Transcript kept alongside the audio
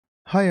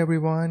Hi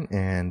everyone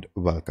and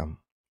welcome.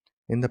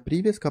 In the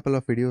previous couple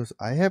of videos,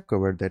 I have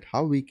covered that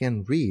how we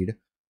can read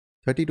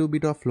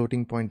 32-bit of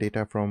floating point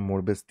data from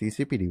Modbus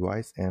TCP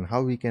device and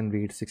how we can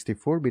read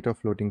 64-bit of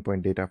floating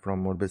point data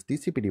from Modbus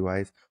TCP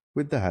device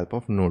with the help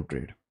of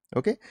Node-RED.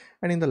 Okay,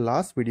 and in the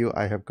last video,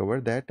 I have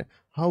covered that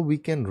how we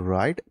can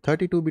write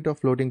 32-bit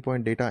of floating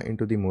point data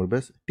into the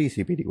Modbus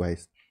TCP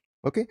device.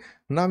 Okay,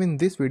 now in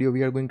this video,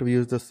 we are going to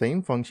use the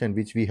same function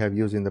which we have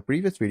used in the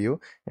previous video,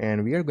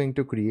 and we are going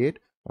to create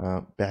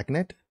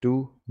BACnet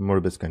to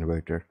Modbus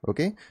converter.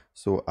 Okay,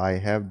 so I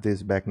have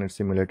this BACnet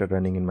simulator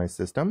running in my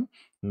system.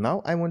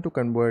 Now I want to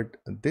convert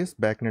this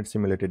BACnet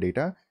simulated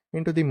data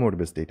into the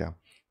Modbus data.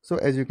 So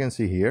as you can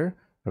see here,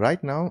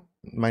 right now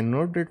my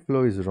Node-RED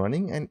flow is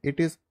running and it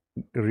is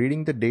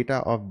reading the data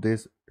of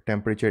this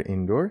temperature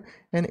indoor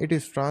and it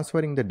is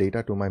transferring the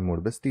data to my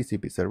Modbus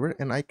TCP server,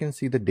 and I can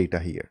see the data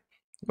here.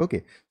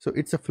 Okay, so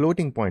it's a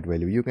floating point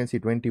value. You can see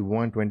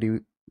 21,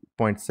 20.7,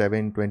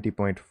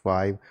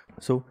 20.5.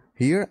 So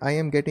here I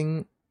am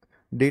getting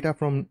data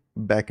from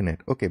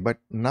BACnet. Okay, but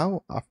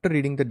now after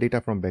reading the data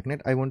from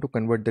BACnet, I want to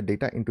convert the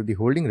data into the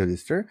holding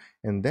register,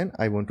 and then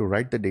I want to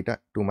write the data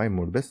to my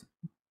Modbus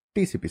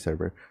TCP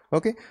server.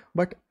 Okay,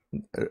 but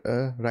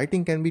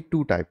writing can be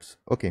two types.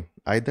 Okay,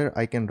 either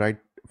I can write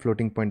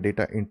floating point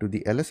data into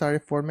the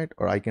LSRF format,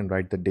 or I can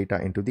write the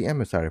data into the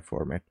MSRF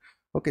format.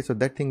 Okay, so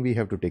that thing we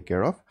have to take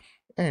care of,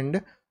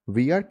 and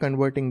we are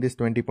converting this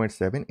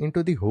 20.7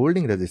 into the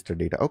holding register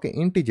data. Okay,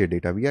 integer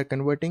data. We are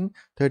converting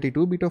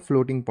 32-bit of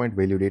floating point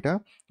value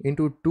data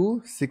into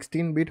two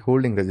 16-bit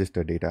holding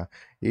register data.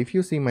 If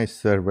you see my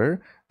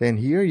server, then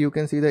here you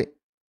can see the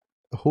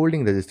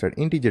holding register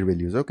integer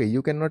values. Okay,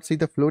 you cannot see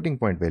the floating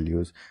point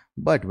values,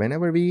 but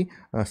whenever we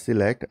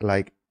select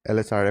like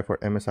LSRF or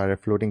MSRF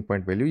floating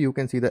point value, you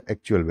can see the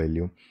actual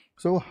value.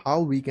 So how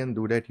we can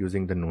do that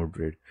using the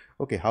Node-RED?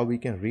 Okay, how we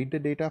can read the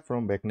data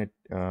from BACnet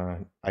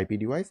IP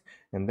device,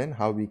 and then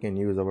how we can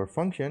use our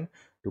function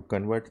to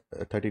convert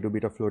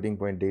 32-bit of floating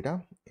point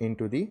data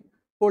into the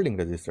holding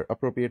register,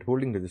 appropriate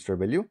holding register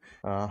value,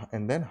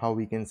 and then how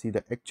we can see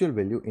the actual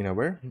value in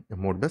our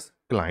Modbus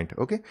client.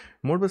 Okay,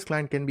 Modbus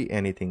client can be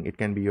anything. It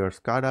can be your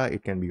SCADA,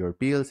 it can be your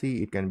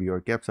PLC, it can be your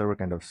CAP server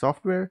kind of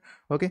software.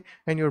 Okay,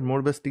 and your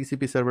Modbus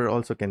TCP server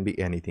also can be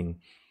anything.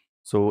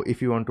 So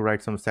if you want to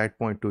write some set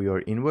point to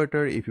your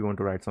inverter, if you want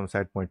to write some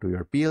set point to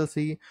your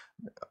PLC,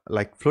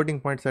 like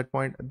floating point set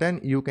point, then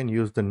you can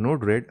use the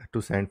Node-RED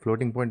to send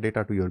floating point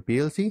data to your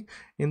PLC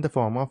in the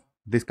form of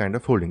this kind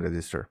of holding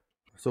register.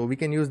 So we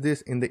can use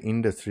this in the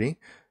industry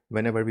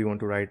whenever we want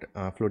to write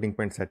floating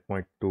point set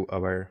point to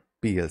our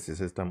PLC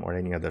system or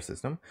any other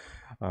system,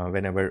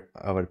 whenever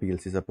our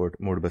PLC support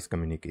Modbus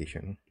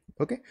communication.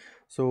 Okay,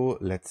 so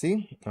let's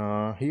see.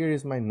 Here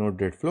is my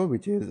Node-RED flow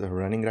which is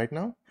running right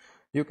now.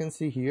 You can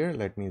see here,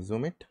 let me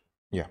zoom it.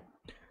 Yeah,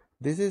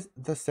 this is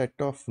the set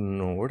of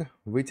node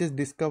which is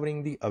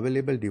discovering the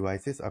available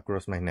devices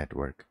across my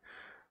network.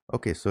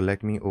 Okay, so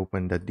let me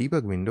open the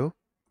debug window.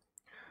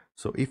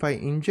 So if I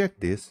inject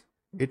this,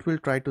 it will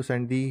try to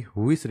send the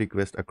whois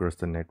request across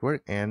the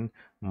network, and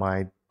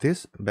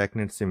this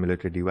BACnet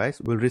simulator device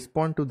will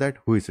respond to that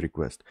whois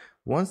request.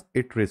 Once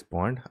it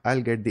responds,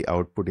 I'll get the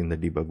output in the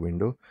debug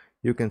window.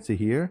 You can see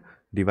here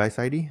device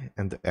ID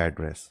and the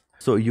address.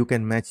 So you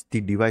can match the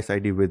device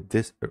ID with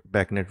this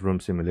BACnet room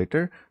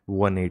simulator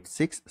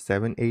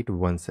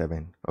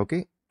 1867817.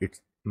 Okay,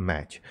 it's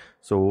match.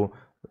 So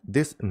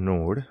this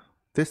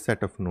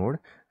set of node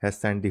has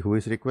sent the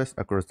whois request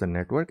across the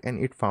network, and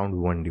it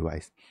found one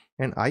device,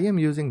 and I am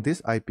using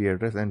this IP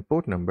address and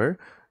port number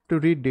to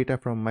read data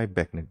from my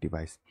BACnet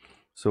device.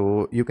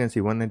 So you can see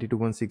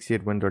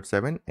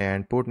 192.168.1.7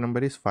 and port number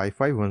is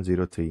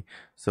 55103.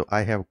 So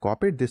I have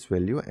copied this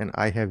value and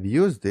I have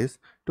used this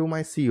to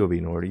my COV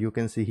node. You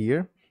can see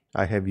here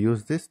I have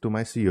used this to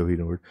my COV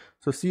node.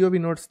 So COV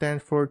node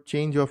stands for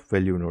change of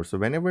value node. So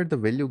whenever the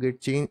value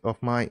gets changed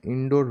of my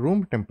indoor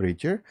room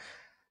temperature,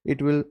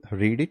 it will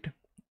read it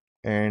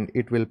and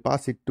it will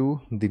pass it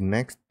to the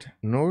next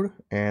node,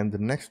 and the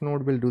next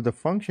node will do the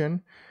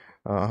function.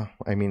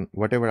 I mean,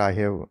 whatever I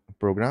have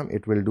programmed,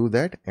 it will do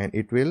that, and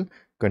it will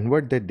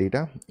convert that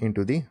data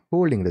into the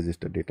holding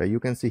register data. You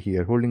can see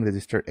here holding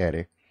register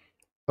array.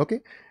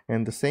 Okay,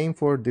 and the same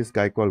for this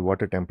guy called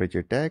water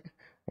temperature tag,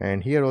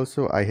 and here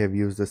also I have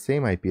used the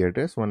same IP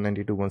address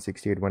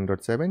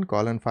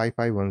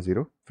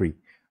 192.168.1.7:55103.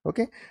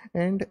 Okay,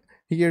 and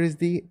here is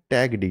the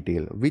tag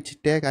detail,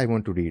 which tag I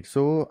want to read.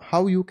 So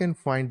how you can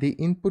find the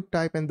input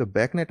type and the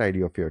BACnet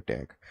ID of your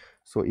tag.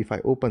 So if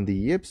I open the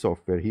YEP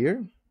software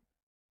here,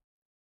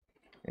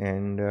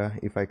 and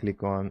if I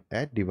click on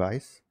add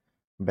device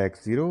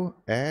BAC0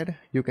 add,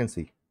 you can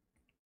see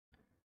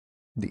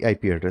the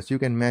IP address. You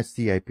can match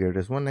the IP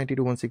address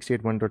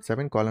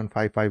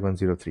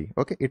 192.168.1.7:55103.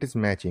 Okay, it is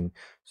matching.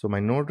 So my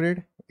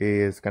Node-RED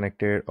is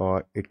connected,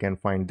 or it can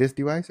find this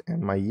device,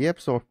 and my YEP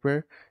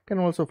software can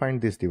also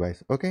find this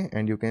device. Okay,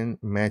 and you can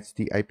match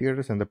the IP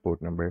address and the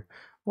port number.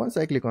 Once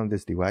I click on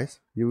this device,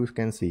 you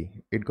can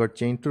see it got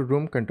changed to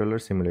room controller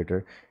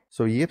simulator.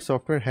 So YEP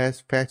software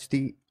has fetched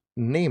the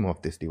name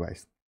of this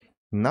device.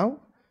 Now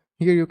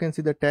here you can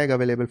see the tag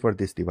available for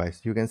this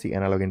device. You can see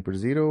analog input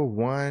 0,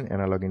 1,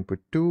 analog input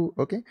 2.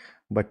 Okay,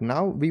 but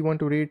now we want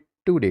to read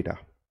two data,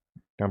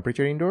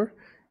 temperature indoor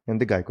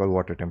and the glycol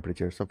water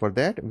temperature. So for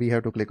that we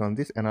have to click on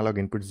this analog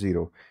input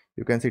 0.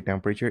 You can see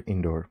temperature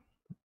indoor.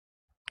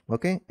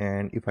 Okay,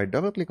 and if I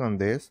double click on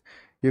this,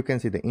 you can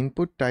see the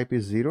input type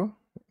is 0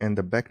 and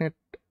the BACnet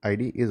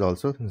ID is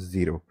also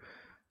 0.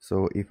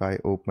 So if I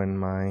open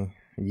my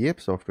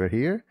YEP software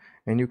here,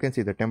 and you can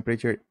see the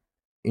temperature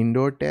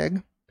indoor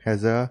tag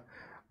has a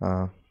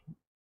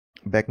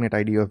BACnet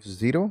ID of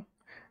 0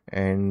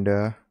 and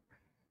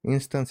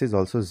instance is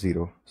also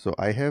 0. So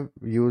I have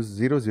used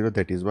 0 0,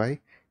 that is why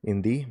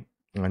in the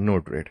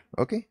node read.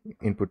 Okay,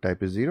 input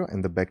type is 0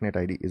 and the BACnet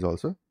ID is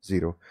also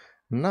 0.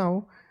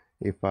 Now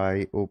if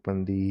I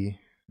open the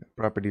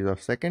properties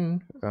of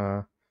second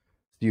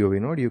COV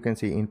node, you can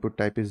see input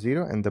type is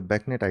 0 and the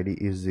BACnet ID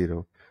is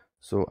 0.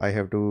 So I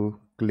have to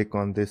click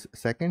on this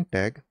second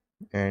tag,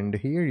 and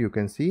here you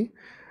can see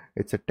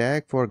it's a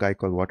tag for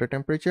glycol water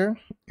temperature,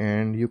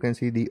 and you can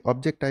see the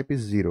object type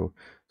is 0.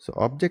 So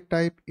object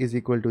type is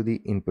equal to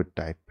the input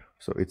type,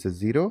 so it's a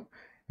 0.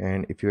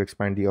 And if you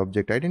expand the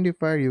object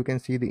identifier, you can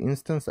see the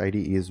instance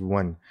ID is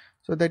 1.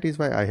 So that is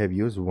why I have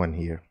used 1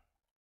 here.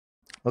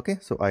 Okay,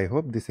 so I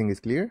hope this thing is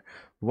clear.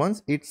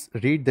 Once it's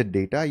read the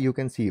data, you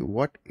can see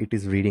what it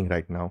is reading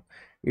right now.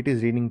 It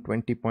is reading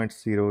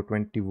 20.0,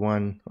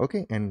 21.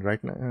 Okay, and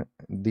right now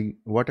the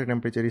water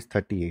temperature is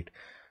 38.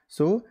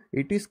 So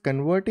it is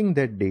converting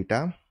that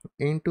data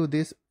into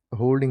this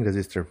holding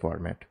register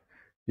format.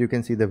 You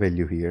can see the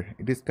value here.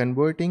 It is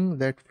converting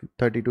that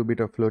 32-bit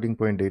of floating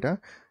point data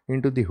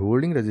into the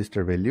holding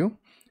register value,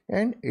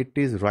 and it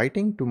is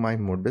writing to my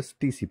Modbus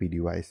TCP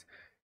device.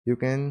 You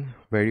can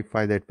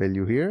verify that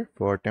value here.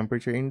 For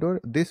temperature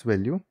indoor, this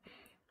value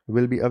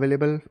will be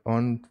available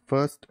on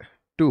first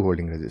two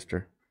holding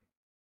register.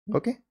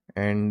 Okay,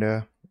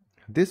 and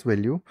this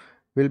value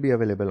will be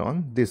available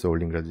on this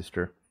holding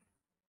register.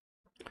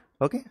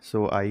 Okay,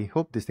 so I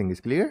hope this thing is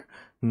clear.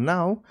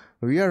 Now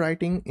we are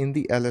writing in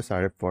the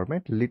LSRF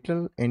format,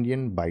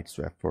 Little-Endian Byte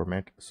Swap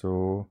format.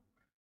 So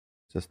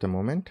just a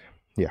moment.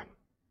 Yeah.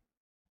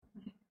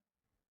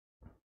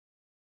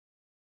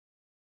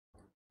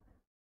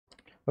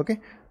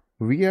 Okay,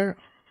 we are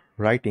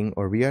writing,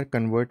 or we are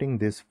converting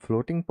this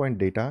floating point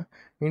data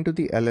into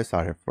the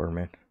LSRF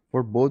format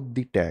for both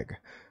the tag.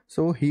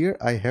 So here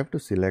I have to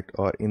select,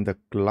 or in the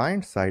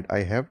client side I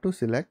have to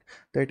select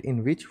that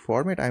in which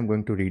format I'm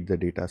going to read the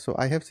data. So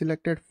I have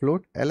selected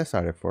float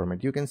LSRF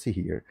format. You can see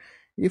here,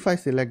 if I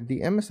select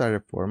the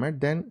MSRF format,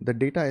 then the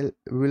data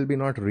will be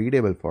not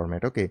readable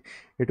format. Okay,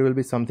 it will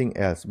be something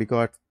else,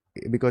 because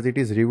it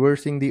is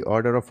reversing the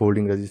order of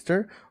holding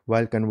register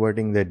while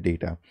converting that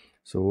data.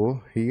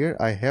 So here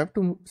I have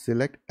to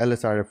select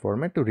LSRF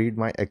format to read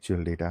my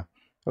actual data.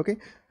 Okay,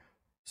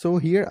 so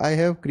here I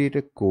have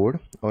created code,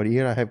 or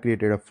here I have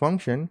created a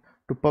function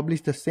to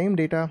publish the same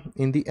data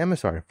in the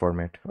MSRF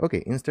format,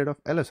 okay, instead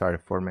of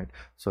LSRF format.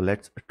 So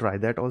let's try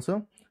that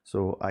also.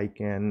 So I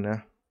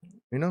can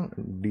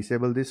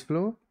disable this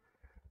flow,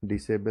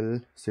 disable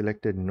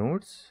selected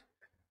nodes.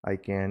 I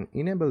can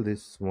enable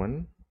this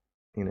one,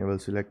 enable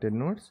selected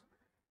nodes.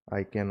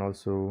 I can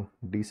also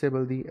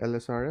disable the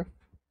LSRF,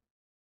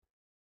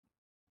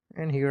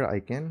 and here I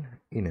can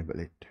enable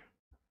it.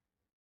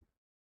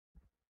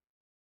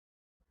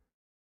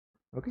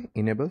 Okay,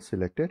 enable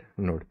selected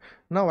node.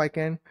 Now I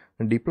can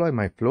deploy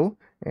my flow,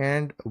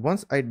 and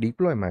once I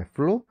deploy my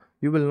flow,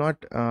 you will not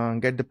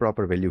get the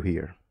proper value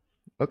here.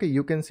 Okay,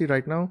 you can see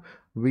right now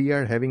we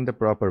are having the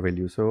proper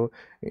value. So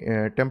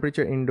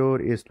temperature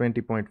indoor is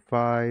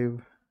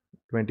 20.5,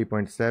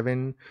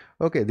 20.7.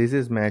 okay, this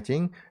is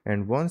matching,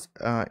 and once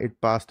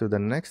it passed to the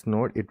next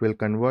node, it will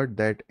convert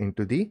that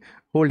into the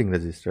holding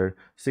register,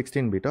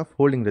 16-bit of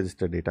holding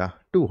register data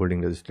to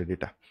holding register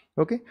data.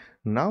 Okay,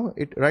 now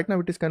right now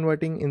it is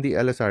converting in the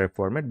LSRF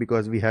format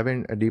because we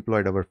haven't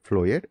deployed our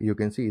flow yet. You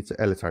can see it's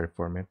LSRF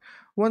format.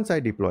 Once I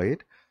deploy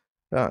it,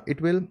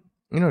 it will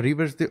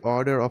reverse the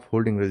order of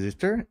holding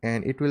register,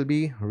 and it will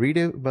be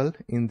readable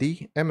in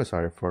the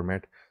MSRF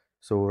format.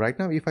 So right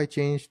now if I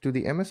change to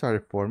the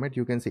MSRF format,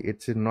 you can see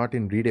it's not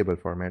in readable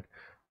format.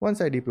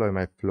 Once I deploy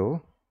my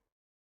flow,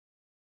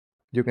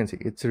 you can see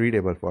it's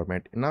readable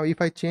format. Now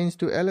if I change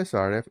to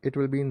LSRF, it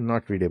will be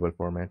not readable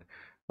format.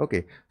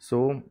 Okay,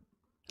 so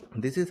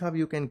this is how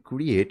you can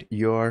create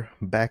your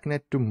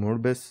BACnet to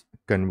Modbus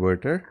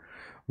converter,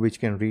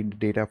 which can read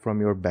data from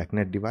your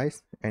BACnet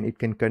device, and it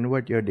can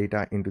convert your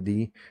data into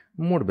the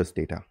Modbus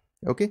data.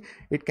 Okay,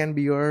 it can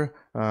be your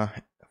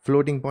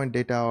floating point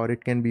data, or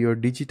it can be your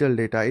digital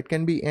data, it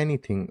can be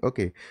anything.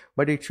 Okay,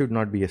 but it should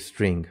not be a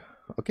string.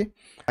 Okay,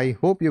 I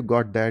hope you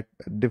got that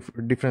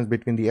difference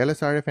between the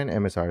LSRF and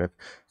MSRF.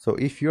 So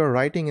if you're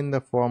writing in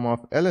the form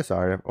of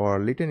LSRF or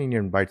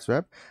Little-Endian Byte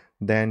Swap,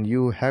 then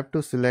you have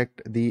to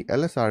select the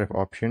LSRF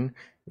option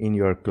in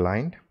your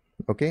client.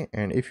 Okay,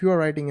 and if you are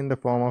writing in the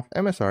form of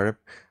MSRF,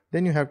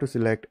 then you have to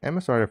select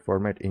MSRF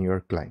format in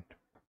your client.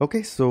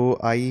 Okay, so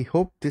I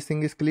hope this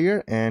thing is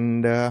clear.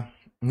 And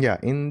yeah,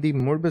 in the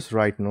Modbus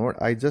write node,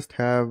 I just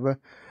have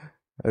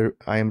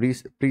I am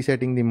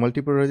presetting the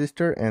multiple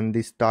register, and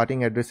the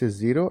starting address is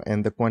 0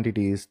 and the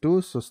quantity is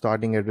 2. So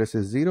starting address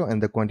is 0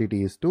 and the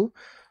quantity is 2.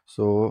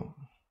 So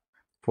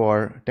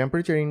for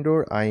temperature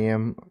indoor, I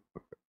am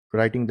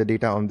writing the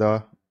data on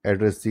the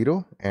address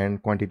 0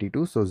 and quantity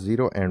 2, so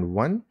 0 and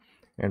 1.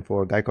 And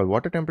for glycol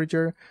water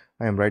temperature,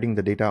 I am writing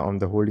the data on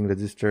the holding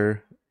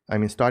register, I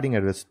mean starting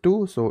address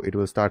 2, so it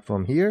will start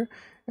from here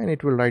and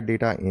it will write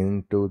data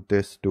into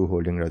this 2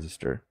 holding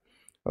register.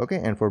 Okay,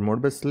 and for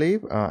Modbus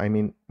slave, I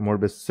mean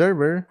Modbus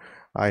server,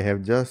 I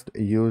have just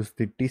used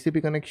the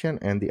TCP connection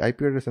and the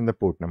IP address and the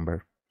port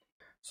number.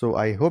 So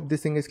I hope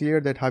this thing is clear,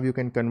 that how you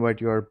can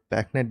convert your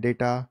BACnet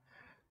data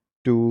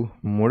to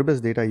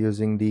Modbus data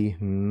using the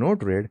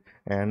Node-RED.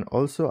 And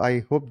also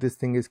I hope this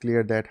thing is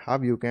clear, that how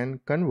you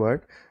can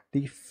convert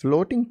the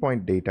floating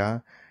point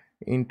data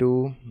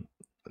into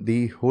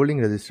the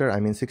holding register, I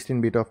mean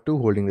 16-bit of 2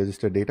 holding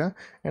register data,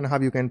 and how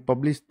you can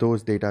publish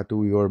those data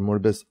to your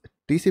Modbus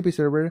TCP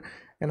server,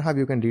 and how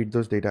you can read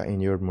those data in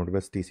your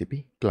Modbus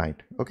TCP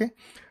client. Okay,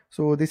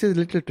 so this is a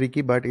little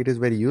tricky, but it is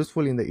very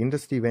useful in the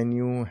industry when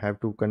you have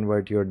to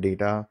convert your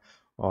data,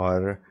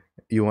 or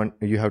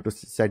you have to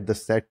set the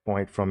set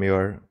point from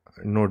your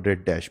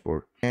Node-RED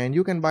dashboard. And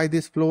you can buy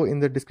this flow in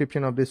the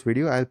description of this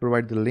video. I'll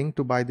provide the link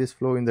to buy this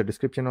flow in the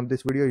description of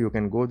this video. You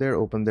can go there,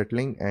 open that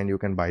link, and you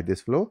can buy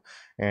this flow.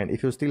 And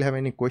if you still have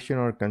any question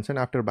or concern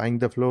after buying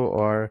the flow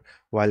or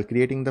while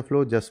creating the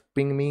flow, just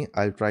ping me.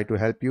 I'll try to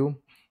help you.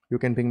 You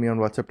can ping me on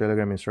WhatsApp,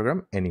 Telegram,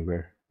 Instagram,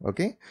 anywhere.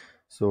 Okay,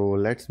 so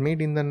let's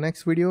meet in the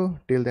next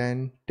video. Till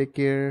then, take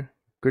care,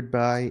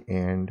 goodbye,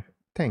 and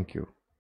thank you.